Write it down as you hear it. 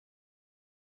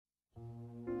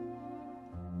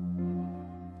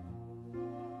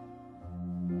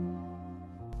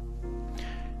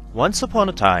Once upon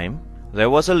a time, there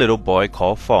was a little boy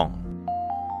called Fong.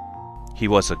 He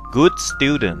was a good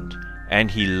student and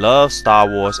he loved Star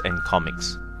Wars and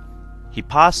comics. He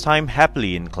passed time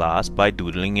happily in class by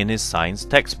doodling in his science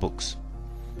textbooks.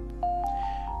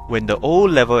 When the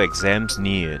O-level exams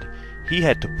neared, he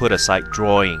had to put aside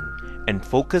drawing and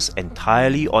focus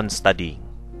entirely on studying.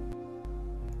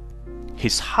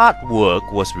 His hard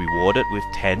work was rewarded with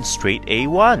 10 straight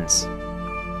A1s.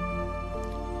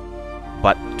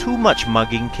 But too much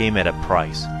mugging came at a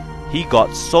price. He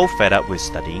got so fed up with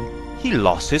studying, he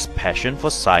lost his passion for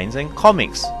science and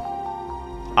comics.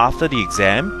 After the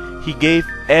exam, he gave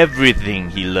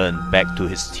everything he learned back to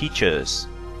his teachers.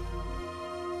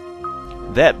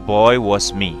 That boy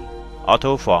was me,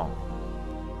 Otto Fong.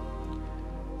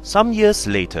 Some years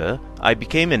later, I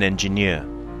became an engineer.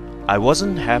 I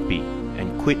wasn't happy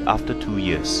and quit after 2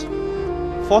 years.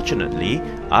 Fortunately,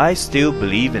 I still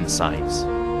believe in science,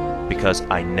 because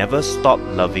I never stopped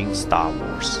loving Star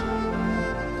Wars.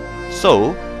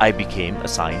 So, I became a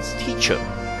science teacher.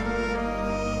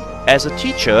 As a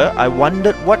teacher, I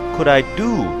wondered what could I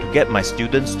do to get my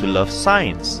students to love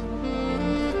science.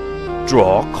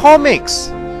 Draw comics!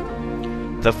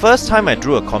 The first time I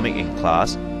drew a comic in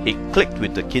class, it clicked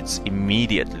with the kids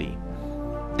immediately.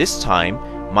 This time,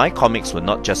 my comics were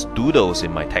not just doodles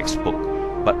in my textbook,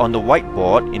 but on the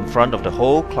whiteboard in front of the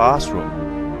whole classroom.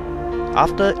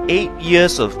 After 8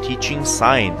 years of teaching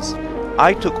science,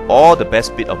 I took all the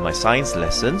best bit of my science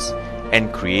lessons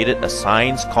and created a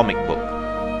science comic book.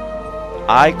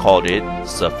 I called it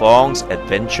Sir Fong's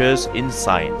Adventures in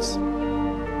Science.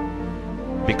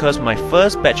 Because my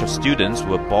first batch of students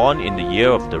were born in the year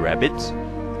of the rabbits,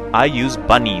 I used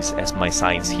bunnies as my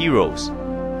science heroes.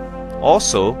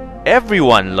 Also,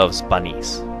 everyone loves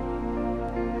bunnies.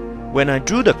 When I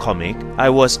drew the comic, I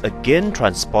was again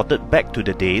transported back to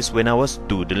the days when I was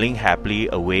doodling happily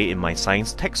away in my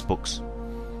science textbooks.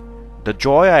 The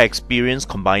joy I experienced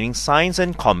combining science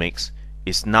and comics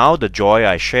is now the joy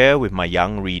I share with my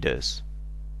young readers.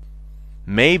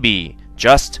 Maybe,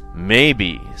 just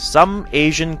maybe, some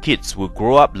Asian kids will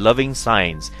grow up loving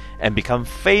science and become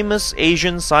famous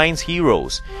Asian science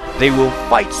heroes. They will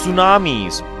fight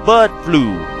tsunamis, bird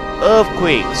flu,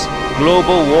 earthquakes,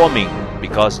 global warming,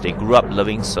 because they grew up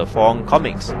loving Sir Fong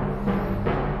comics.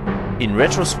 In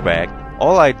retrospect,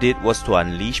 all I did was to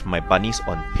unleash my bunnies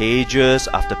on pages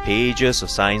after pages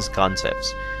of science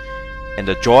concepts. And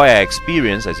the joy I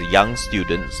experienced as a young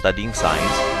student studying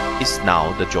science is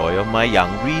now the joy of my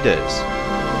young readers.